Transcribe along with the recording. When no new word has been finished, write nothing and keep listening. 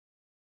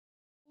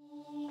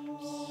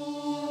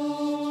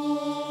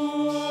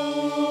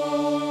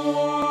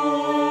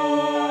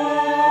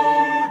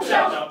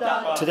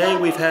Today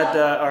we've had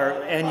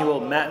our annual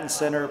Mattin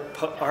Center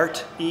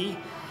Party,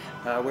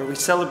 where we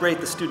celebrate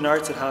the student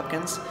arts at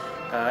Hopkins.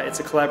 It's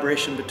a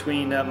collaboration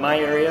between my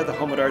area, the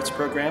Homewood Arts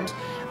programs,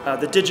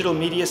 the Digital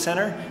Media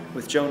Center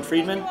with Joan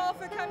Friedman,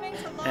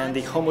 and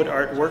the Homewood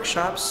Art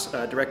Workshops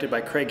directed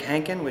by Craig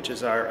Hankin, which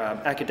is our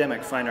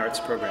academic fine arts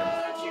program.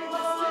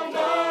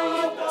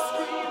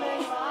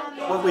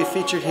 What we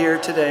featured here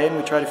today, and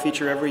we try to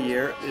feature every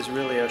year, is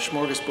really a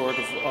smorgasbord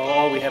of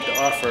all we have to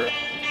offer.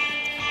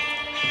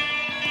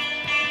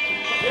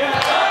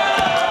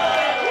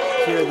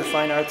 Here in the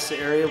fine arts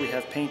area we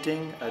have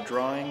painting,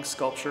 drawing,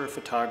 sculpture,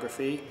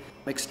 photography,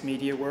 mixed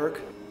media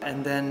work,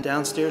 and then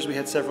downstairs we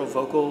had several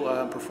vocal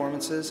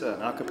performances,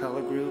 an a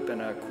cappella group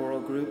and a choral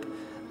group.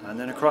 And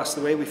then across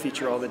the way we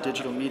feature all the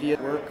digital media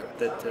work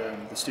that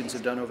the students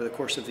have done over the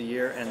course of the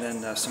year, and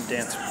then some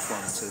dance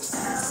performances.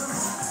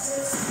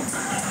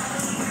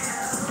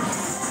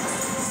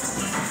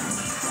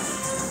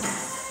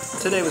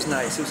 Today was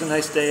nice. It was a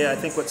nice day. I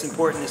think what's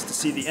important is to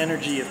see the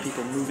energy of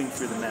people moving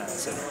through the Mattin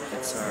Center.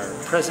 It's our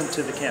present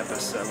to the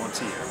campus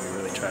once a year. We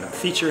really try to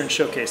feature and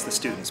showcase the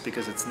students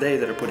because it's they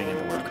that are putting in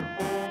the work.